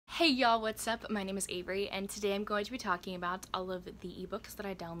Hey y'all, what's up? My name is Avery, and today I'm going to be talking about all of the ebooks that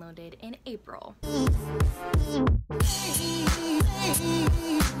I downloaded in April.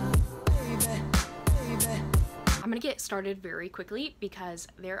 I'm gonna get started very quickly because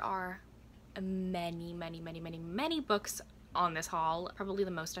there are many books on this haul. Probably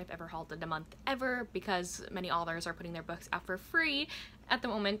the most I've ever hauled in a month ever because many authors are putting their books out for free at the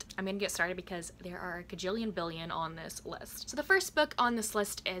moment. I'm gonna get started because there are a gajillion billion on this list. So the first book on this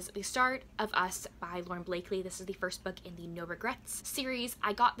list is The Start of Us by Lauren Blakely. This is the first book in the No Regrets series.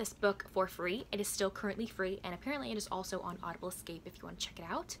 I got this book for free. It is still currently free, and apparently it is also on Audible Escape if you want to check it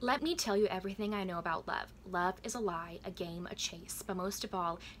out. Let me tell you everything I know about love. Love is a lie, a game, a chase, but most of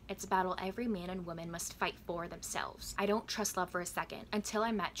all, it's a battle every man and woman must fight for themselves. I don't trust love for a second until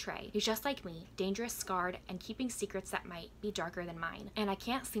I met Trey. He's just like me, dangerous, scarred, and keeping secrets that might be darker than mine. And I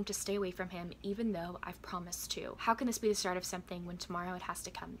can't seem to stay away from him even though I've promised to. How can this be the start of something when tomorrow it has to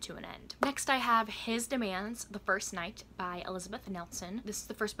come to an end? Next I have His Demands, The First Night by Elizabeth Nelson. This is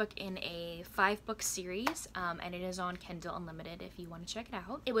the first book in a 5-book series, and it is on Kindle Unlimited if you want to check it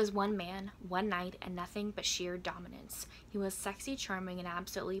out. It was one man, one night, and nothing but sheer dominance. He was sexy, charming, and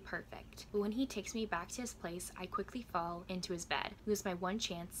absolutely perfect. But when he takes me back to his place, I quickly fall into his bed. It was my one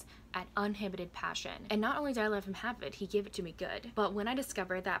chance at uninhibited passion. And not only did I let him have it, he gave it to me good. But when I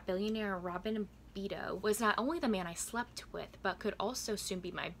discovered that billionaire Robin Beto was not only the man I slept with, but could also soon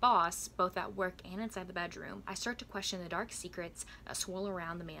be my boss, both at work and inside the bedroom, I start to question the dark secrets that swirl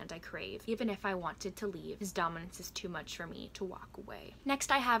around the man I crave. Even if I wanted to leave, his dominance is too much for me to walk away.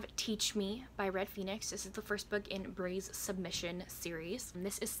 Next I have Teach Me by Red Phoenix. This is the first book in Bree's Submission series. And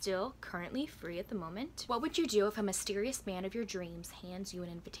this is still currently free at the moment. What would you do if a mysterious man of your dreams hands you an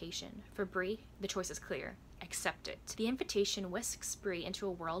invitation? For Bree, the choice is clear. Accept it. The invitation whisks Bree into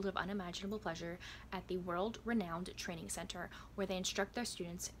a world of unimaginable pleasure at the world-renowned training center where they instruct their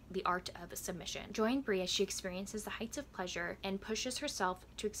students the art of submission. Join Bree as she experiences the heights of pleasure and pushes herself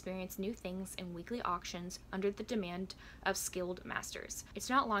to experience new things in weekly auctions under the demand of skilled masters. It's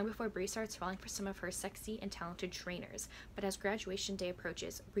not long before Bree starts falling for some of her sexy and talented trainers, but as graduation day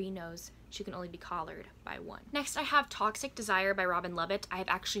approaches, Bree knows she can only be collared by one. Next, I have Toxic Desire by Robin Lovett. I have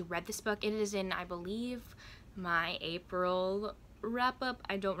actually read this book. It is in, I believe, my April wrap-up.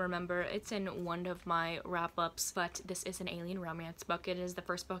 I don't remember. It's in one of my wrap-ups, but this is an alien romance book. It is the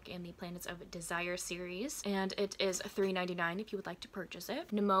first book in the Planets of Desire series, and it is $3.99 if you would like to purchase it.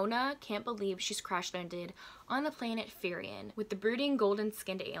 Nimona can't believe she's crash-landed on the planet Firion with the brooding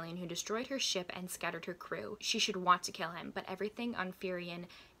golden-skinned alien who destroyed her ship and scattered her crew. She should want to kill him, but everything on Firion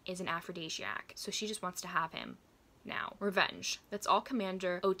is an aphrodisiac, so she just wants to have him now. Revenge. That's all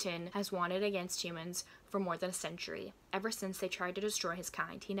Commander Otin has wanted against humans for more than a century. Ever since they tried to destroy his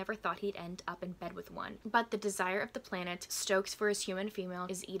kind, he never thought he'd end up in bed with one. But the desire of the planet stokes for his human female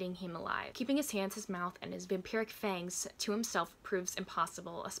is eating him alive. Keeping his hands, his mouth, and his vampiric fangs to himself proves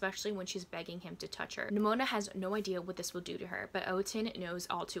impossible, especially when she's begging him to touch her. Nimona has no idea what this will do to her, but Otin knows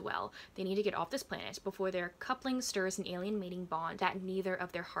all too well. They need to get off this planet before their coupling stirs an alien mating bond that neither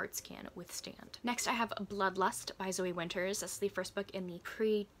of their hearts can withstand. Next, I have Bloodlust by Zoe Winters. This is the first book in the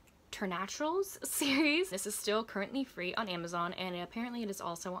Preternaturals series. This is still currently free on Amazon, and apparently it is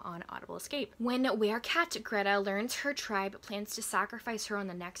also on Audible Escape. When werecat Greta learns her tribe plans to sacrifice her on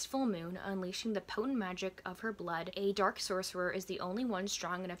the next full moon, unleashing the potent magic of her blood, a dark sorcerer is the only one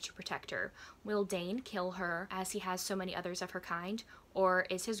strong enough to protect her. Will Dane kill her as he has so many others of her kind? Or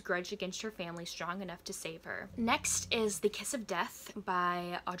is his grudge against her family strong enough to save her? Next is The Kiss of Death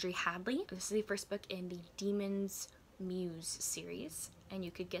by Audrey Hadley. This is the first book in the Demon's Muse series, and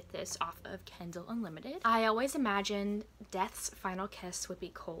you could get this off of Kindle Unlimited. I always imagined Death's final kiss would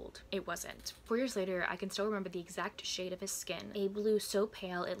be cold. It wasn't. 4 years later, I can still remember the exact shade of his skin, a blue so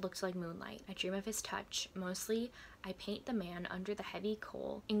pale it looked like moonlight. I dream of his touch. Mostly, I paint the man under the heavy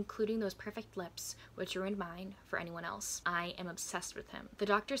coal, including those perfect lips, which ruined mine for anyone else. I am obsessed with him. The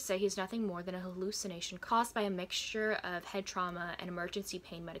doctors say he's nothing more than a hallucination caused by a mixture of head trauma and emergency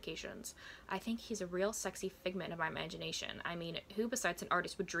pain medications. I think he's a real sexy figment of my imagination. I mean, who besides an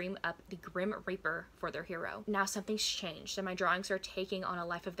artist would dream up the Grim Reaper for their hero? Now something's changed, and my drawings are taking on a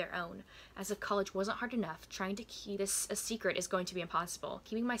life of their own. As if college wasn't hard enough, trying to keep this a secret is going to be impossible.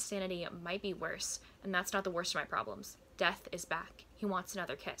 Keeping my sanity might be worse, and that's not the worst of my problems. Death is back. He wants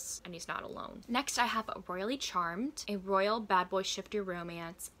another kiss, and he's not alone. Next, I have Royally Charmed, a royal bad boy shifter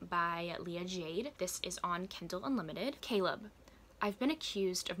romance by Leah Jade. This is on Kindle Unlimited. Caleb. I've been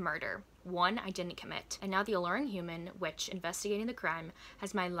accused of murder. One I didn't commit, and now the alluring human witch investigating the crime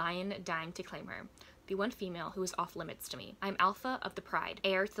has my lion dying to claim her. The one female who is off limits to me. I'm alpha of the pride,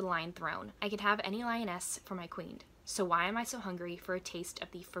 heir to the lion throne. I can have any lioness for my queen. So why am I so hungry for a taste of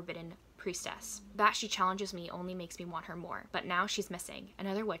the forbidden priestess? That she challenges me only makes me want her more. But now she's missing,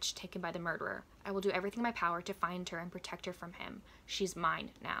 another witch taken by the murderer. I will do everything in my power to find her and protect her from him. She's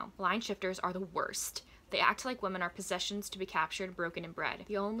mine now. Line shifters are the worst. They act like women are possessions to be captured, broken, and bred.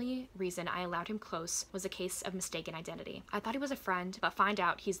 The only reason I allowed him close was a case of mistaken identity. I thought he was a friend, but find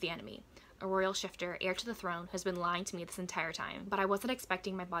out he's the enemy. A royal shifter, heir to the throne, has been lying to me this entire time. But I wasn't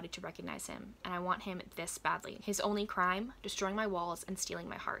expecting my body to recognize him, and I want him this badly. His only crime? Destroying my walls and stealing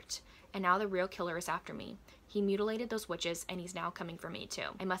my heart. And now the real killer is after me. He mutilated those witches, and he's now coming for me too.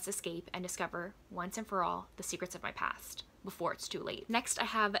 I must escape and discover, once and for all, the secrets of my past before it's too late. Next, I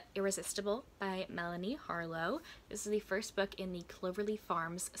have Irresistible by Melanie Harlow. This is the first book in the Cloverleaf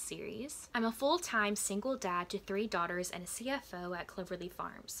Farms series. I'm a full-time single dad to 3 daughters and a CFO at Cloverleaf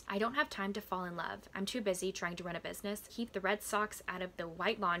Farms. I don't have time to fall in love. I'm too busy trying to run a business, keep the red socks out of the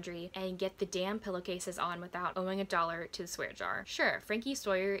white laundry, and get the damn pillowcases on without owing $1 to the swear jar. Sure, Frankie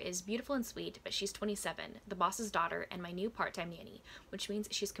Sawyer is beautiful and sweet, but she's 27, the boss's daughter, and my new part-time nanny, which means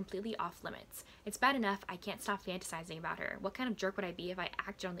she's completely off limits. It's bad enough I can't stop fantasizing about her. What kind of jerk would I be if I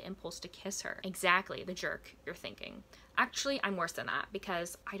acted on the impulse to kiss her? Exactly, the jerk, you're thinking. Actually, I'm worse than that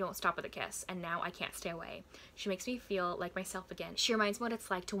because I don't stop with a kiss and now I can't stay away. She makes me feel like myself again. She reminds me what it's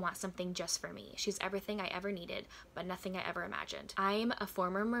like to want something just for me. She's everything I ever needed, but nothing I ever imagined. I'm a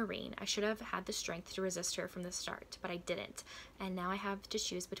former Marine. I should have had the strength to resist her from the start, but I didn't. And now I have to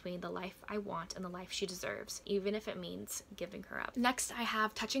choose between the life I want and the life she deserves, even if it means giving her up. Next, I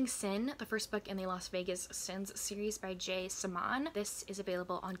have Touching Sin, the first book in the Las Vegas Sins series by Jay Saman. This is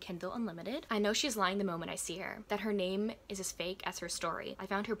available on Kindle Unlimited. I know she's lying the moment I see her, that her name is as fake as her story. I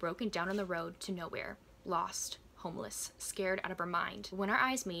found her broken down on the road to nowhere, lost, homeless, scared out of her mind. When our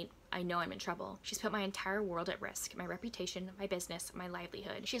eyes meet, I know I'm in trouble. She's put my entire world at risk, my reputation, my business, my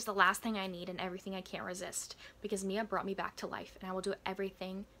livelihood. She's the last thing I need and everything I can't resist, because Mia brought me back to life and I will do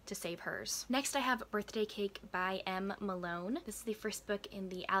everything to save hers. Next, I have Birthday Cake by M. Malone. This is the first book in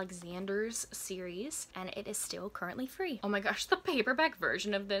the Alexanders series, and it is still currently free. Oh my gosh, the paperback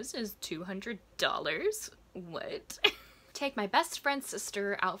version of this is $200. What? Take my best friend's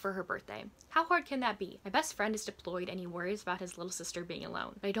sister out for her birthday. How hard can that be? My best friend is deployed and he worries about his little sister being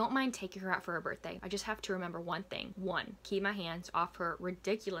alone. But I don't mind taking her out for her birthday. I just have to remember one thing. 1. Keep my hands off her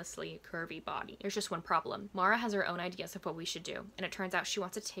ridiculously curvy body. There's just one problem. Mara has her own ideas of what we should do, and it turns out she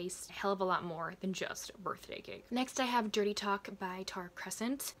wants to taste a hell of a lot more than just birthday cake. Next, I have Dirty Talk by Tar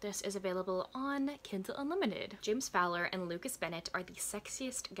Crescent. This is available on Kindle Unlimited. James Fowler and Lucas Bennett are the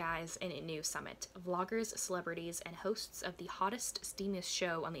sexiest guys in a new summit. Vloggers, celebrities, and hosts of the hottest, steamiest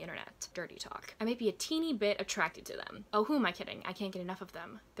show on the internet, Dirty Talk. I may be a teeny bit attracted to them. Oh, who am I kidding? I can't get enough of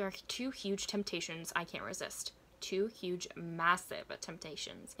them. There are 2 huge temptations I can't resist. 2 huge, massive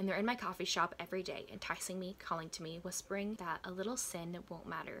temptations. And they're in my coffee shop every day, enticing me, calling to me, whispering that a little sin won't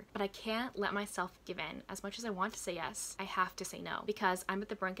matter. But I can't let myself give in. As much as I want to say yes, I have to say no. Because I'm at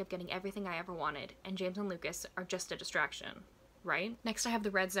the brink of getting everything I ever wanted, and James and Lucas are just a distraction. Right? Next, I have The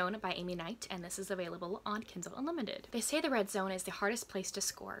Red Zone by Amy Knight, and this is available on Kindle Unlimited. They say the red zone is the hardest place to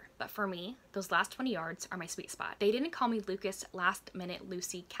score, but for me, those last 20 yards are my sweet spot. They didn't call me Lucas Last Minute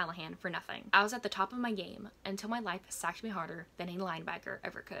Lucy Callahan for nothing. I was at the top of my game until my life sacked me harder than a linebacker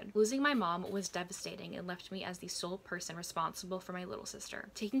ever could. Losing my mom was devastating and left me as the sole person responsible for my little sister.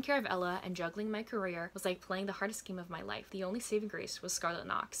 Taking care of Ella and juggling my career was like playing the hardest game of my life. The only saving grace was Scarlett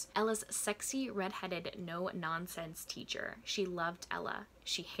Knox, Ella's sexy, redheaded, no-nonsense teacher. She loved Ella.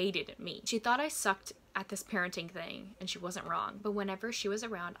 She hated me. She thought I sucked at this parenting thing, and she wasn't wrong. But whenever she was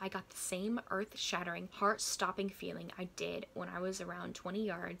around, I got the same earth-shattering, heart-stopping feeling I did when I was around 20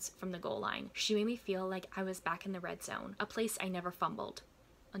 yards from the goal line. She made me feel like I was back in the red zone, a place I never fumbled.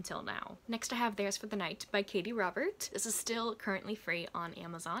 Until now. Next, I have Theirs for the Night by Katie Robert. This is still currently free on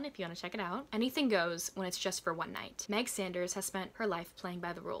Amazon if you want to check it out. Anything goes when it's just for one night. Meg Sanders has spent her life playing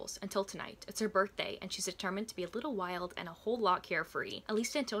by the rules until tonight. It's her birthday and she's determined to be a little wild and a whole lot carefree, at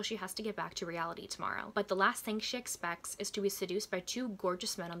least until she has to get back to reality tomorrow. But the last thing she expects is to be seduced by 2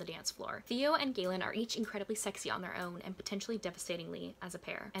 gorgeous men on the dance floor. Theo and Galen are each incredibly sexy on their own and potentially devastatingly as a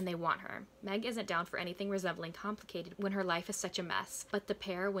pair, and they want her. Meg isn't down for anything resembling complicated when her life is such a mess, but the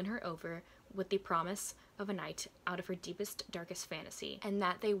pair win her over with the promise of a night out of her deepest, darkest fantasy, and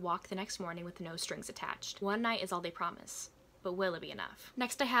that they walk the next morning with no strings attached. One night is all they promise. But will it be enough?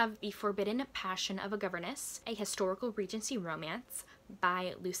 Next, I have The Forbidden Passion of a Governess, a historical Regency romance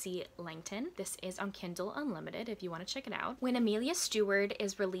by Lucy Langton. This is on Kindle Unlimited if you want to check it out. When Amelia Stewart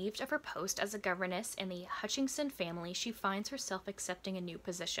is relieved of her post as a governess in the Hutchinson family, she finds herself accepting a new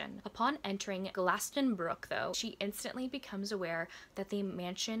position. Upon entering Glastonbury, though, she instantly becomes aware that the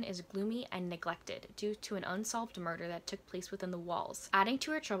mansion is gloomy and neglected due to an unsolved murder that took place within the walls. Adding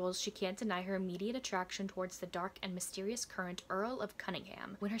to her troubles, she can't deny her immediate attraction towards the dark and mysterious current Earl of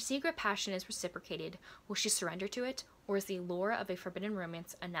Cunningham. When her secret passion is reciprocated, will she surrender to it, or is the allure of a forbidden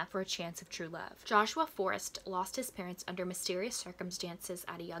romance enough for a chance of true love? Joshua Forrest lost his parents under mysterious circumstances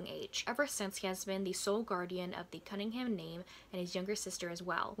at a young age. Ever since, he has been the sole guardian of the Cunningham name and his younger sister as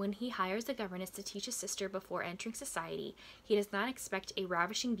well. When he hires a governess to teach his sister before entering society, he does not expect a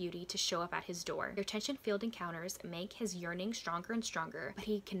ravishing beauty to show up at his door. Their tension-filled encounters make his yearning stronger and stronger, but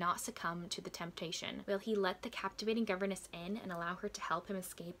he cannot succumb to the temptation. Will he let the captivating governess in and allow her to help him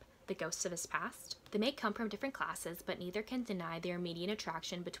escape the ghosts of his past? They may come from different classes, but neither can deny their immediate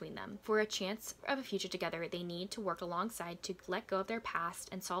attraction between them. For a chance of a future together, they need to work alongside to let go of their past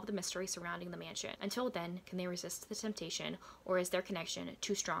and solve the mystery surrounding the mansion. Until then, can they resist the temptation, or is their connection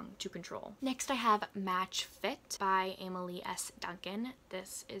too strong to control? Next, I have Match Fit by Emily S. Duncan.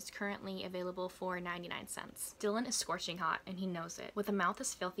 This is currently available for 99 cents. Dylan is scorching hot, and he knows it. With a mouth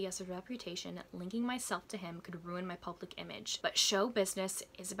as filthy as his reputation, linking myself to him could ruin my public image. But show business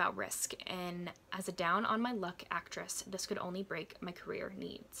is about risk, and as a down-on-my-luck actress, this could only break my career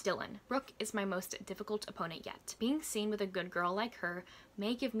needs. Dylan. Brooke is my most difficult opponent yet. Being seen with a good girl like her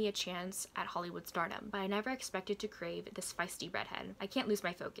may give me a chance at Hollywood stardom, but I never expected to crave this feisty redhead. I can't lose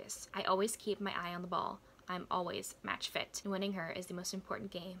my focus. I always keep my eye on the ball. I'm always match fit, and winning her is the most important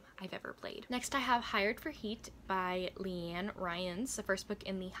game I've ever played. Next, I have Hired for Heat by Leanne Ryans, the first book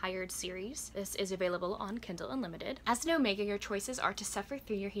in the Hired series. This is available on Kindle Unlimited. As an Omega, your choices are to suffer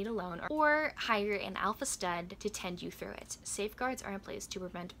through your heat alone or hire an alpha stud to tend you through it. Safeguards are in place to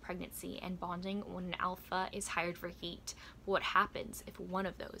prevent pregnancy and bonding when an alpha is hired for heat. But what happens if one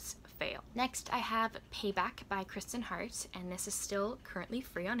of those fail? Next, I have Payback by Kristen Hart, and this is still currently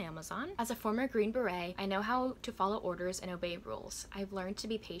free on Amazon. As a former Green Beret, I know how to follow orders and obey rules. I've learned to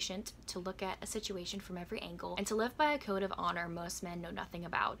be patient, to look at a situation from every angle, and to live by a code of honor most men know nothing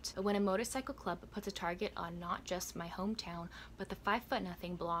about. But when a motorcycle club puts a target on not just my hometown, but the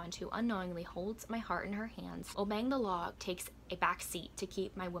 5'0" blonde who unknowingly holds my heart in her hands, obeying the law takes a back seat to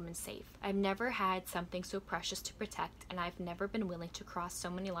keep my women safe. I've never had something so precious to protect, and I've never been willing to cross so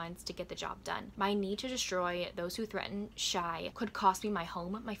many lines to get the job done. My need to destroy those who threaten Shy could cost me my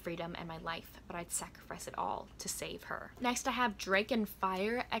home, my freedom, and my life, but I'd sacrifice it all to save her. Next, I have Drake and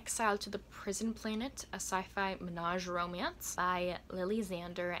Fire, Exiled to the Prison Planet, a sci-fi menage romance by Lily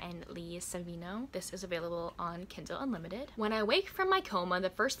Zander and Lee Savino. This is available on Kindle Unlimited. When I wake from my coma, the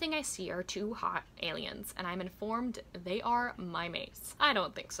first thing I see are two hot aliens, and I'm informed they are my mates. I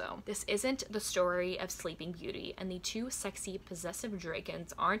don't think so. This isn't the story of Sleeping Beauty, and the two sexy, possessive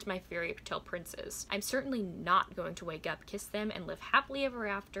dragons aren't my fairy tale princes. I'm certainly not going to wake up, kiss them, and live happily ever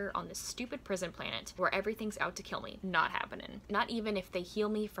after on this stupid prison planet where everything's out to kill me. Not happening. Not even if they heal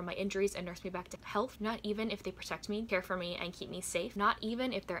me from my injuries and nurse me back to health. Not even if they protect me, care for me, and keep me safe. Not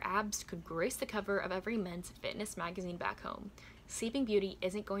even if their abs could grace the cover of every men's fitness magazine back home. Sleeping Beauty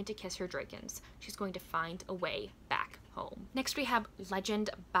isn't going to kiss her dragons. She's going to find a way back home. Next, we have Legend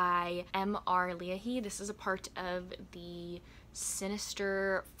by M.R. Leahy. This is a part of the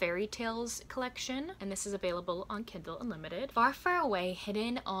Sinister Fairy Tales collection, and this is available on Kindle Unlimited. Far, far away,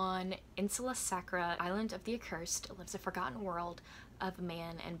 hidden on Insula Sacra, island of the accursed, lives a forgotten world of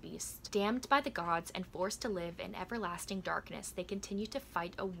man and beast. Damned by the gods and forced to live in everlasting darkness, they continue to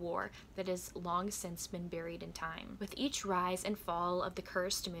fight a war that has long since been buried in time. With each rise and fall of the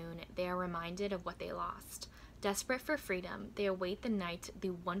cursed moon, they are reminded of what they lost. Desperate for freedom, they await the night the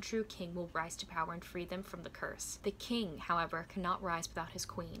one true king will rise to power and free them from the curse. The king, however, cannot rise without his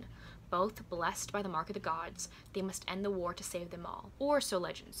queen. Both blessed by the mark of the gods, they must end the war to save them all. Or so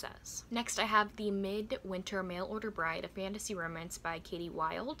legend says. Next, I have The Midwinter Mail Order Bride, a fantasy romance by Katie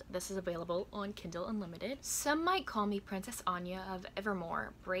Wilde. This is available on Kindle Unlimited. Some might call me Princess Anya of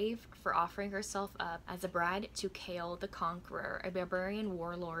Evermore, brave for offering herself up as a bride to Kale the Conqueror, a barbarian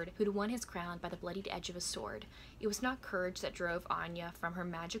warlord who'd won his crown by the bloodied edge of a sword. It was not courage that drove Anya from her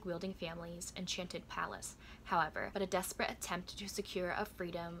magic-wielding family's enchanted palace, however, but a desperate attempt to secure a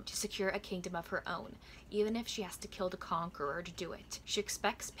freedom, to secure a kingdom of her own, even if she has to kill the conqueror to do it. She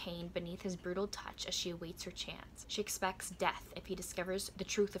expects pain beneath his brutal touch as she awaits her chance. She expects death if he discovers the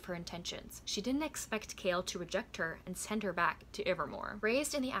truth of her intentions. She didn't expect Kale to reject her and send her back to Evermore.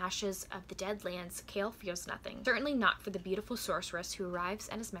 Raised in the ashes of the dead lands, Kale fears nothing. Certainly not for the beautiful sorceress who arrives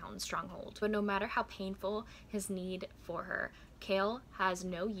at his mountain stronghold. But no matter how painful his need for her, Cale has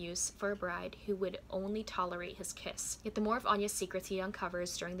no use for a bride who would only tolerate his kiss. Yet the more of Anya's secrets he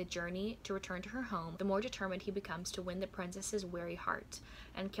uncovers during the journey to return to her home, the more determined he becomes to win the princess's weary heart.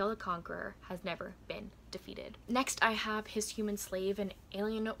 And Cale the Conqueror has never been defeated. Next, I have His Human Slave, an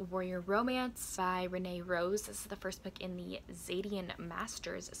alien warrior romance by Renee Rose. This is the first book in the Zadian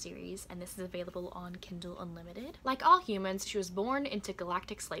Masters series, and this is available on Kindle Unlimited. Like all humans, she was born into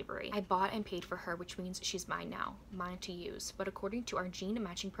galactic slavery. I bought and paid for her, which means she's mine now, mine to use. But according to our gene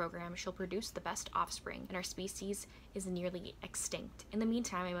matching program, she'll produce the best offspring, and our species is nearly extinct. In the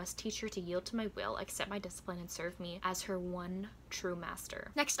meantime, I must teach her to yield to my will, accept my discipline, and serve me as her one true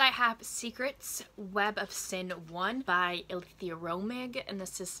master. Next, I have Secrets Web of Sin 1 by Alethea Romig, and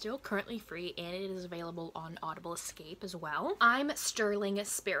this is still currently free, and it is available on Audible Escape as well. I'm Sterling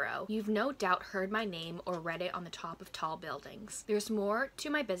Sparrow. You've no doubt heard my name or read it on the top of tall buildings. There's more to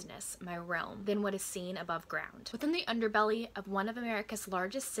my business, my realm, than what is seen above ground. Within the underbelly of one of America's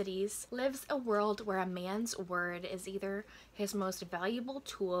largest cities lives a world where a man's word is either his most valuable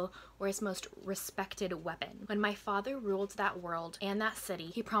tool or his most respected weapon. When my father ruled that world and that city,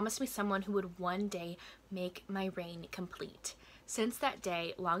 he promised me someone who would one day make my reign complete. Since that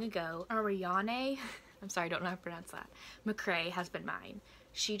day, long ago, Ariane, I'm sorry, I don't know how to pronounce that, McCrae has been mine.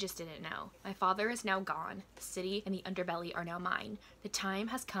 She just didn't know. My father is now gone. The city and the underbelly are now mine. The time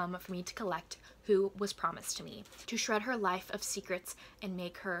has come for me to collect who was promised to me, to shred her life of secrets and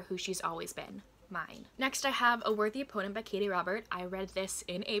make her who she's always been. Mine. Next, I have A Worthy Opponent by Katie Robert. I read this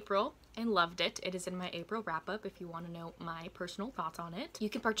in April and loved it. It is in my April wrap-up if you want to know my personal thoughts on it. You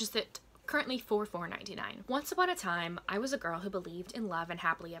can purchase it currently for $4.99. Once upon a time, I was a girl who believed in love and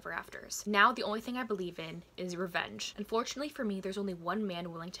happily ever afters. Now the only thing I believe in is revenge. Unfortunately for me, there's only one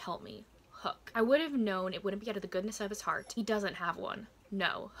man willing to help me. Hook. I would have known it wouldn't be out of the goodness of his heart. He doesn't have one.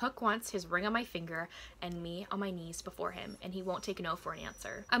 No, Hook wants his ring on my finger and me on my knees before him, and he won't take no for an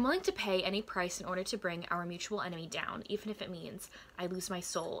answer. I'm willing to pay any price in order to bring our mutual enemy down, even if it means I lose my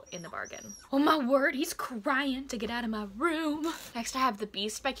soul in the bargain. Oh my word, he's crying to get out of my room. Next, I have The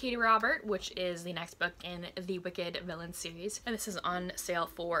Beast by Katie Robert, which is the next book in the Wicked Villain series, and this is on sale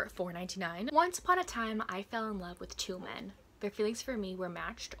for $4.99. Once upon a time, I fell in love with two men. Their feelings for me were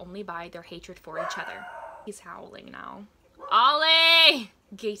matched only by their hatred for each other. He's howling now. Ollie!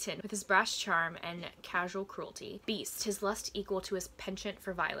 Gayton, with his brash charm and casual cruelty. Beast, his lust equal to his penchant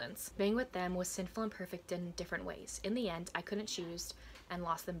for violence. Being with them was sinful and perfect in different ways. In the end, I couldn't choose and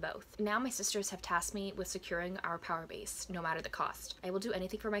lost them both. Now my sisters have tasked me with securing our power base, no matter the cost. I will do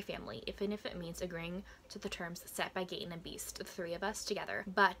anything for my family, even if it means agreeing to the terms set by Gayton and Beast, the three of us together,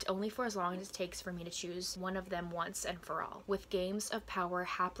 but only for as long as it takes for me to choose one of them once and for all. With games of power,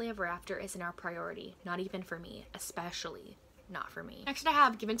 happily ever after isn't our priority, not even for me, especially not for me. Next, I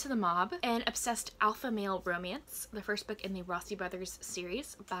have Given to the Mob, an obsessed alpha male romance, the first book in the Rossi Brothers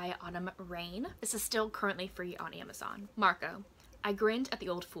series by Autumn Rain. This is still currently free on Amazon. Marco. I grinned at the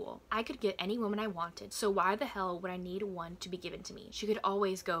old fool. I could get any woman I wanted, so why the hell would I need one to be given to me? She could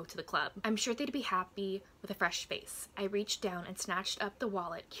always go to the club. I'm sure they'd be happy with a fresh face. I reached down and snatched up the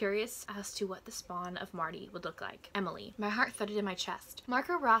wallet, curious as to what the spawn of Marty would look like. Emily. My heart thudded in my chest.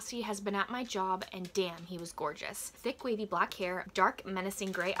 Marco Rossi has been at my job, and damn, he was gorgeous. Thick, wavy black hair, dark,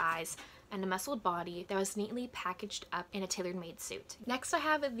 menacing gray eyes, and a muscled body that was neatly packaged up in a tailor-made suit. Next, I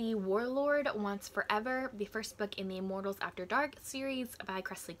have The Warlord Wants Forever, the first book in the Immortals After Dark series by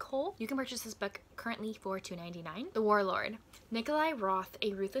Cressley Cole. You can purchase this book currently for $2.99. The Warlord. Nikolai Roth,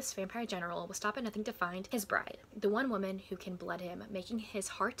 a ruthless vampire general, will stop at nothing to find his bride, the one woman who can blood him, making his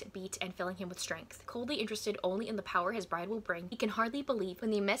heart beat and filling him with strength. Coldly interested only in the power his bride will bring, he can hardly believe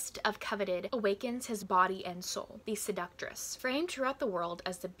when the mist of coveted awakens his body and soul. The Seductress. Framed throughout the world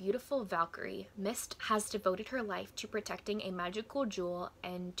as the beautiful Valkyrie, Mist has devoted her life to protecting a magical jewel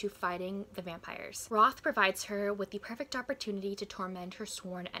and to fighting the vampires. Roth provides her with the perfect opportunity to torment her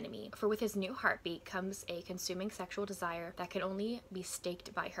sworn enemy, for with his new heartbeat comes a consuming sexual desire that can only be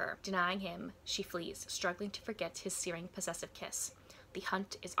staked by her. Denying him, she flees, struggling to forget his searing possessive kiss. The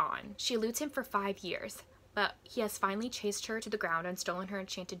hunt is on. She eludes him for 5 years, but he has finally chased her to the ground and stolen her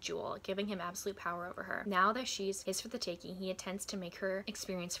enchanted jewel, giving him absolute power over her. Now that she's his for the taking, he intends to make her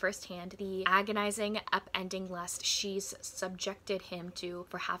experience firsthand the agonizing, upending lust she's subjected him to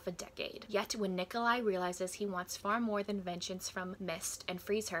for half a decade. Yet when Nikolai realizes he wants far more than vengeance from Mist and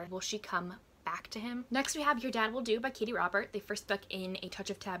frees her, will she come back to him? Next, we have Your Dad Will Do by Katie Robert, the first book in A Touch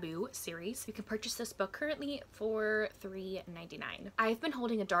of Taboo series. You can purchase this book currently for $3.99. I've been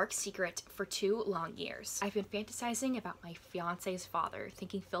holding a dark secret for 2 long years. I've been fantasizing about my fiance's father,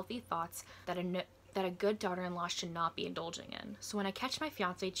 thinking filthy thoughts that that a good daughter-in-law should not be indulging in. So when I catch my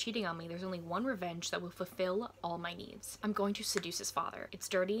fiance cheating on me, there's only one revenge that will fulfill all my needs. I'm going to seduce his father. It's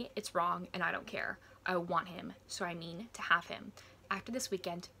dirty, it's wrong, and I don't care. I want him, so I mean to have him. After this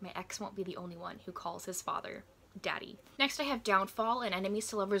weekend, my ex won't be the only one who calls his father Daddy. Next I have Downfall, an enemies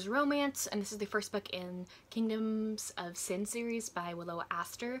to lovers romance, and this is the first book in Kingdoms of Sin series by Willow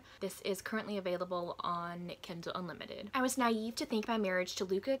Astor. This is currently available on Kindle Unlimited. I was naive to think my marriage to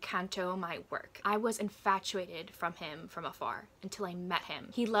Luca Canto might work. I was infatuated from him from afar until I met him.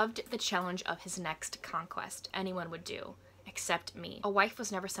 He loved the challenge of his next conquest. Anyone would do. Except me. A wife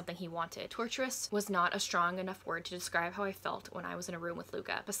was never something he wanted. Torturous was not a strong enough word to describe how I felt when I was in a room with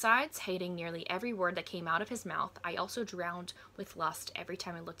Luca. Besides hating nearly every word that came out of his mouth, I also drowned with lust every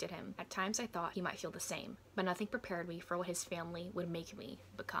time I looked at him. At times I thought he might feel the same, but nothing prepared me for what his family would make me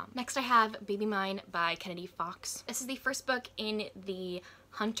become. Next I have Baby Mine by Kennedy Fox. This is the first book in the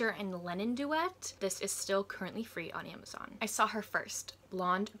Hunter and Lennon duet. This is still currently free on Amazon. I saw her first.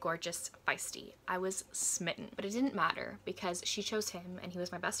 Blonde, gorgeous, feisty. I was smitten, but it didn't matter because she chose him and he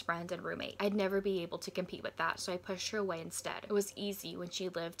was my best friend and roommate. I'd never be able to compete with that, so I pushed her away instead. It was easy when she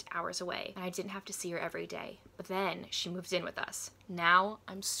lived hours away and I didn't have to see her every day. But then she moved in with us. Now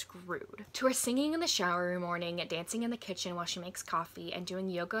I'm screwed. To her singing in the shower every morning, dancing in the kitchen while she makes coffee, and doing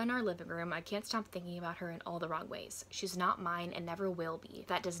yoga in our living room, I can't stop thinking about her in all the wrong ways. She's not mine and never will be.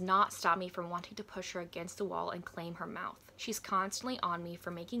 That does not stop me from wanting to push her against the wall and claim her mouth. She's constantly on me for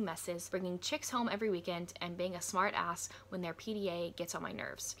making messes, bringing chicks home every weekend, and being a smart ass when their PDA gets on my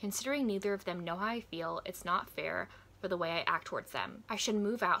nerves. Considering neither of them know how I feel, it's not fair for the way I act towards them. I should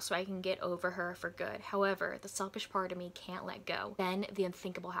move out so I can get over her for good. However, the selfish part of me can't let go. Then the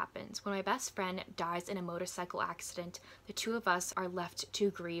unthinkable happens. When my best friend dies in a motorcycle accident, the two of us are left to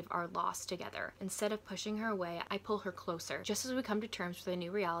grieve our loss together. Instead of pushing her away, I pull her closer. Just as we come to terms with a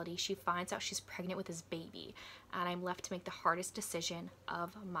new reality, she finds out she's pregnant with his baby, and I'm left to make the hardest decision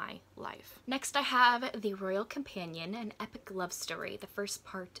of my life. Next I have The Royal Companion, an epic love story, the first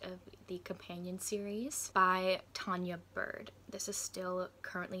part of the Companion series by Tanya Bird. This is still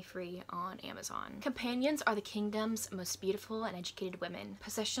currently free on Amazon. Companions are the kingdom's most beautiful and educated women,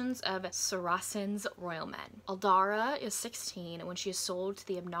 possessions of Saracen's royal men. Aldara is 16 when she is sold to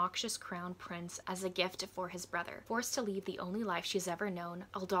the obnoxious crown prince as a gift for his brother. Forced to lead the only life she's ever known,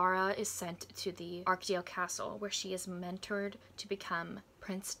 Aldara is sent to the Arkdale Castle, where she is mentored to become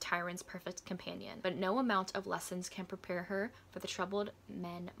Prince Tyron's perfect companion, but no amount of lessons can prepare her for the troubled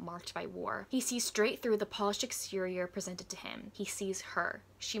men marked by war. He sees straight through the polished exterior presented to him. He sees her.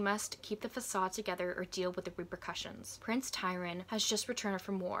 She must keep the facade together or deal with the repercussions. Prince Tyron has just returned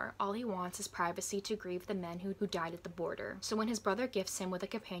from war. All he wants is privacy to grieve the men who died at the border. So when his brother gifts him with a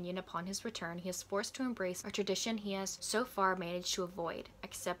companion upon his return, he is forced to embrace a tradition he has so far managed to avoid,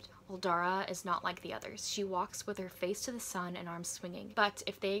 except Aldara is not like the others. She walks with her face to the sun and arms swinging. But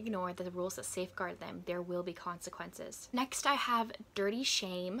if they ignore the rules that safeguard them, there will be consequences. Next I have Dirty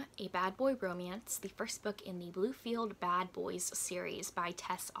Shame, a bad boy romance, the first book in the Bluefield Bad Boys series by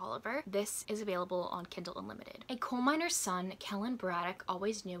Tess Oliver. This is available on Kindle Unlimited. A coal miner's son, Kellen Braddock,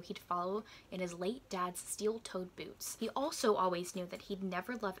 always knew he'd follow in his late dad's steel-toed boots. He also always knew that he'd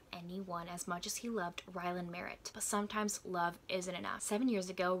never love anyone as much as he loved Rylan Merritt. But sometimes love isn't enough. 7 years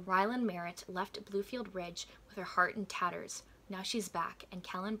ago, Rylan Merritt left Bluefield Ridge with her heart in tatters. Now she's back, and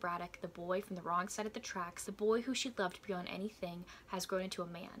Kellen Braddock, the boy from the wrong side of the tracks, the boy who she loved beyond anything, has grown into a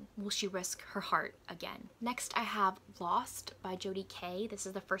man. Will she risk her heart again? Next, I have Lost by Jodi Kay. This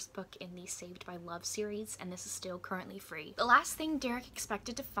is the first book in the Saved by Love series, and this is still currently free. The last thing Derek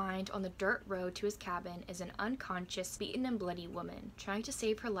expected to find on the dirt road to his cabin is an unconscious, beaten and bloody woman. Trying to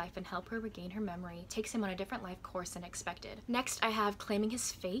save her life and help her regain her memory takes him on a different life course than expected. Next, I have Claiming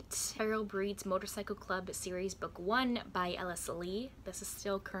His Fate, Feral Breed's Motorcycle Club series, book 1 by Ellis Lee. This is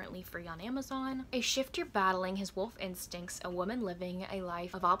still currently free on Amazon. A shifter battling his wolf instincts, a woman living a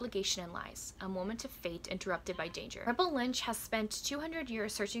life of obligation and lies, a moment of fate interrupted by danger. Rebel Lynch has spent 200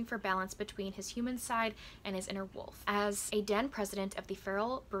 years searching for balance between his human side and his inner wolf. As a den president of the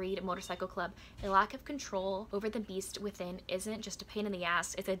Feral Breed Motorcycle Club, a lack of control over the beast within isn't just a pain in the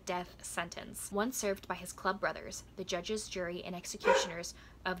ass, it's a death sentence, one served by his club brothers, the judges, jury, and executioners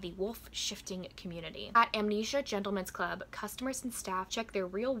of the wolf-shifting community. At Amnesia Gentlemen's Club, customers and staff check their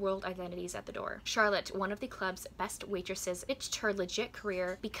real-world identities at the door. Charlotte, one of the club's best waitresses, ditched her legit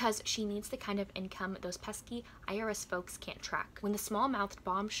career because she needs the kind of income those pesky IRS folks can't track. When the small-mouthed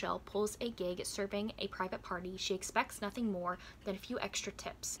bombshell pulls a gig serving a private party, she expects nothing more than a few extra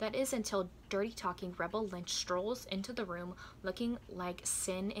tips. That is until dirty-talking Rebel Lynch strolls into the room looking like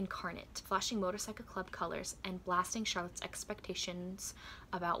sin incarnate, flashing motorcycle club colors and blasting Charlotte's expectations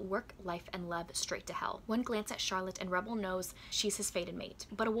about work, life, and love straight to hell. One glance at Charlotte and Rebel knows she's his fated mate.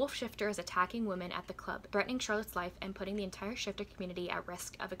 But a wolf shifter is attacking women at the club, threatening Charlotte's life and putting the entire shifter community at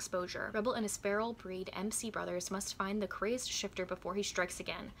risk of exposure. Rebel and his feral breed MC brothers must find the crazed shifter before he strikes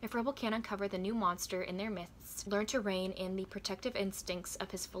again. If Rebel can uncover the new monster in their midst, learn to rein in the protective instincts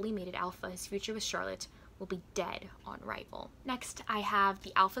of his fully mated alpha, his future with Charlotte will be dead on arrival. Next, I have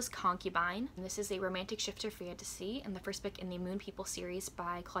The Alpha's Concubine. And this is a romantic shifter fantasy and the first book in the Moon People series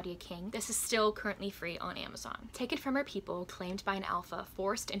by Claudia King. This is still currently free on Amazon. Taken from her people, claimed by an alpha,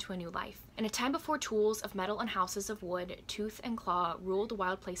 forced into a new life. In a time before tools of metal and houses of wood, tooth and claw ruled the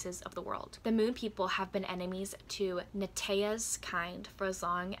wild places of the world, the Moon People have been enemies to Netea's kind for as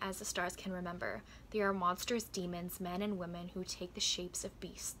long as the stars can remember. They are monsters, demons, men and women who take the shapes of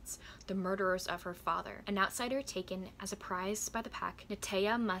beasts, the murderers of her father. An outsider taken as a prize by the pack,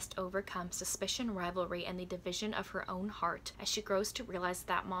 Netea must overcome suspicion, rivalry, and the division of her own heart as she grows to realize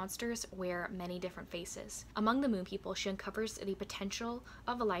that monsters wear many different faces. Among the Moon People, she uncovers the potential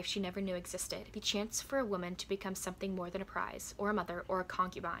of a life she never knew existed, the chance for a woman to become something more than a prize, or a mother, or a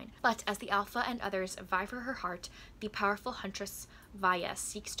concubine. But as the Alpha and others vie for her heart, the powerful huntress Vaya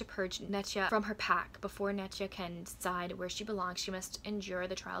seeks to purge Netea from her pack. Before Netea can decide where she belongs, she must endure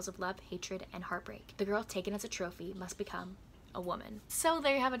the trials of love, hatred, and heartbreak. The girl taken as a trophy must become a woman. So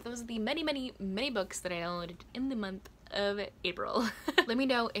there you have it. Those are the many books that I downloaded in the month of April. Let me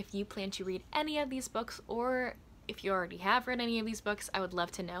know if you plan to read any of these books, or if you already have read any of these books. I would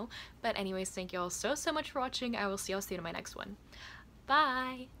love to know. But anyways, thank you all so much for watching. I will see you all soon in my next one.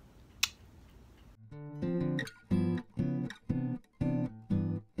 Bye!